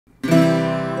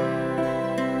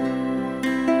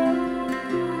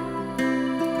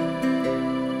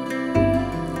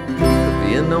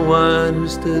the one who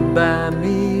stood by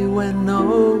me when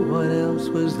no one else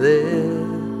was there.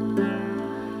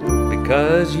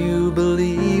 Because you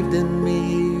believed in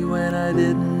me when I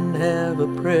didn't have a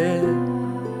prayer.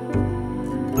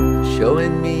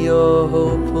 Showing me your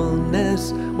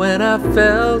hopefulness when I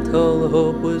felt all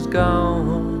hope was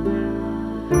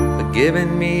gone. For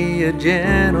giving me a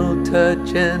gentle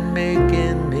touch and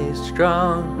making me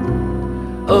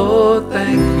strong. Oh,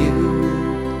 thank you.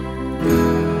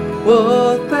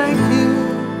 Oh, thank you.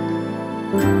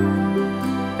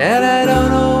 And I don't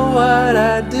know what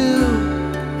I'd do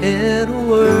in a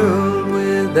world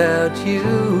without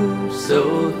you.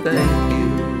 So thank you.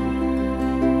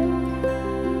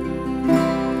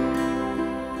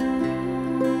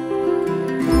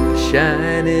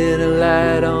 Shining a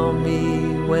light on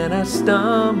me when I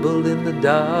stumbled in the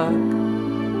dark.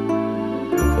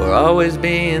 For always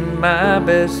being my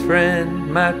best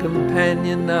friend, my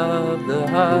companion of the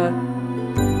heart.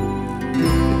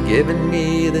 For giving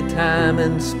me the time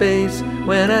and space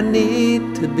when I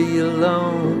need to be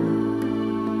alone.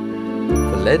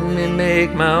 For letting me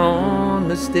make my own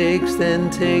mistakes, then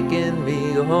taking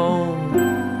me home.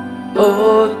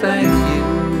 Oh, thank you.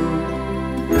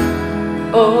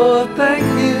 Oh, thank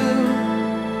you.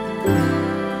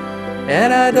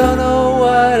 And I don't know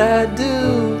what I'd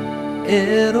do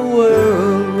in a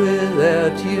world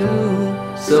without you.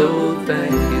 So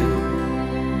thank you.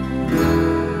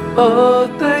 Oh,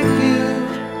 thank you.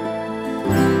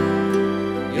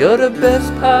 You're the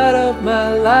best part of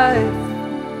my life,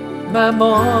 my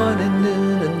morning,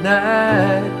 noon, and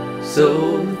night.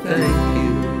 So thank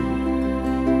you.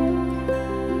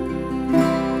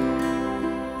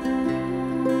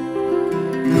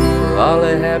 For all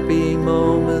the happy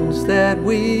moments that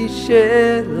we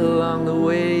shared along the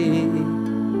way.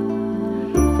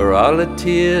 For all the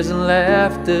tears and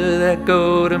laughter that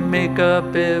go to make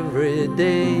up every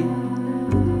day.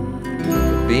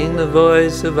 For being the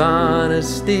voice of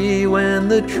honesty when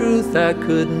the truth I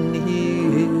couldn't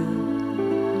hear.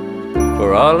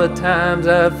 For all the times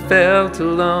I felt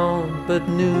alone but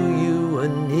knew you were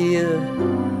near.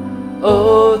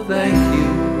 Oh, thank you.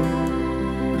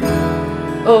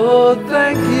 Oh,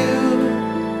 thank you.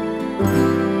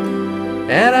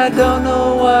 And I don't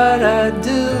know what I'd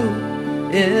do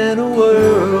in a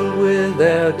world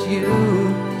without you.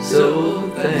 So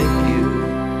thank you.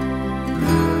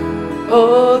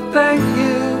 Oh, thank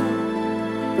you.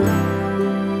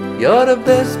 You're the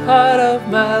best part of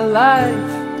my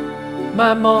life,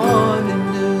 my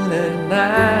morning, noon, and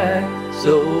night.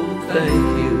 So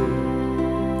thank you.